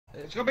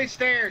It's gonna be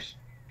stairs.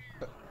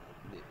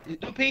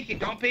 Don't peek it.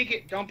 Don't peek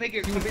it. Don't peek it.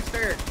 It's gonna be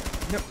stairs.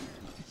 No.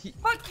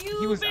 Fuck you,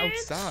 He was bitch.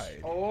 outside.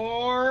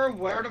 Or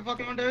whatever the fuck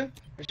you wanna do.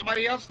 There's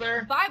somebody else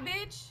there. Bye,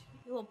 bitch.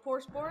 You little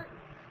poor sport.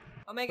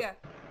 Omega.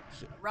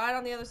 Right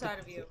on the other side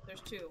of you.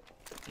 There's two.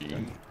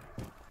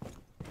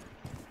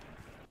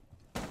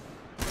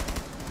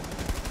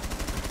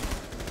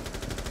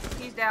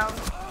 He's down.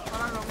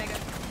 Hold on, Omega.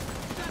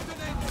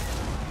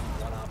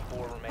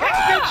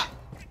 Ah!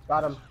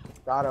 Got him.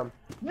 Got him.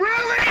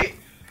 Really?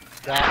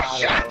 Got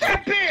Shut him.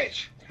 that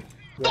bitch!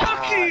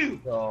 Fuck you!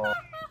 Go.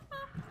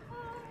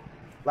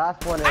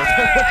 Last one is.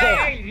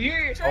 Hey,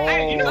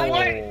 hey, you know Oh.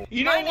 what?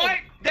 You know Mining. what?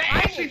 That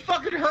Mining. actually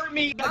fucking hurt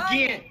me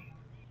again.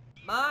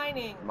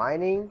 Mining.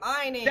 Mining?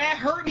 Mining. That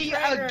hurt me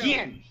Treasure.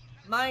 again.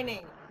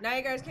 Mining. Now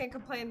you guys can't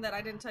complain that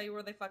I didn't tell you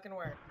where they fucking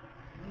were.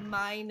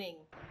 Mining.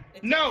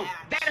 It's No, ass.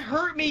 that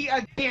hurt me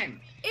again.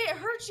 It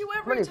hurts you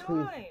every Pretty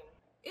please. time.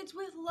 It's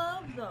with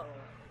love, though.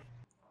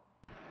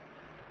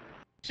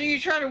 So you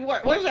trying to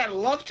what? What is that? A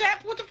love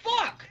tap? What the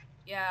fuck?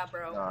 Yeah,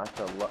 bro. No, that's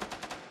a lot.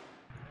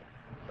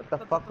 What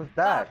the fuck was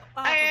that?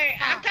 Hey,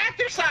 I got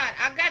this side.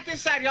 I got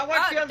this side. Y'all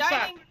watch the other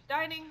side.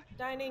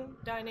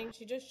 Dining.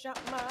 She just shot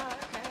my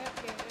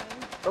captain.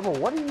 Bro,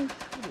 what are you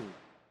shooting?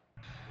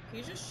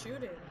 He's just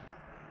shooting.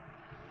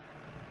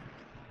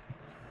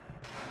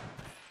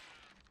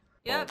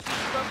 Yep,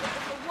 she broke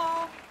up the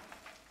wall.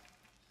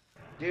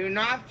 Do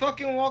not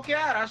fucking walk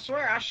out. I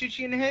swear, I'll shoot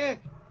you in the head.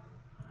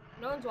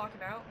 No one's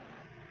walking out.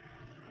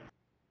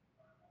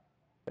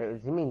 Wait,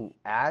 does he mean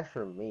Ash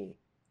or me?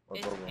 Or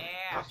It's Bobo?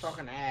 I'm Ash.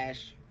 talking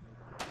ash.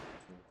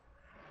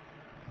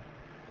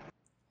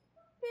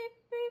 Beep,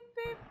 beep,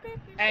 beep, beep,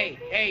 beep, Hey,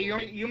 beep, hey,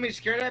 beep. you want me to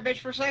scare that bitch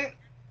for a second?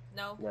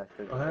 No. Yeah,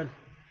 sure. Go ahead.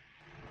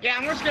 Yeah,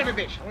 I'm gonna scare the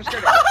bitch. I'm gonna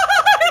scare the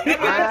bitch.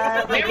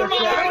 Never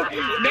mind.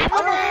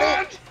 Never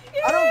mind.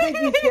 I don't think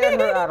you scared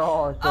her at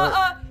all.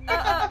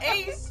 So.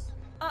 Ace.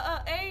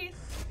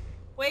 Ace.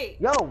 Wait.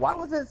 Yo, why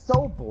was it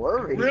so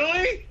blurry?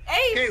 Really?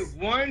 Ace. Okay,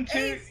 1, 2.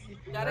 Ace.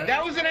 Got it?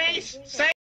 That was an ace. Say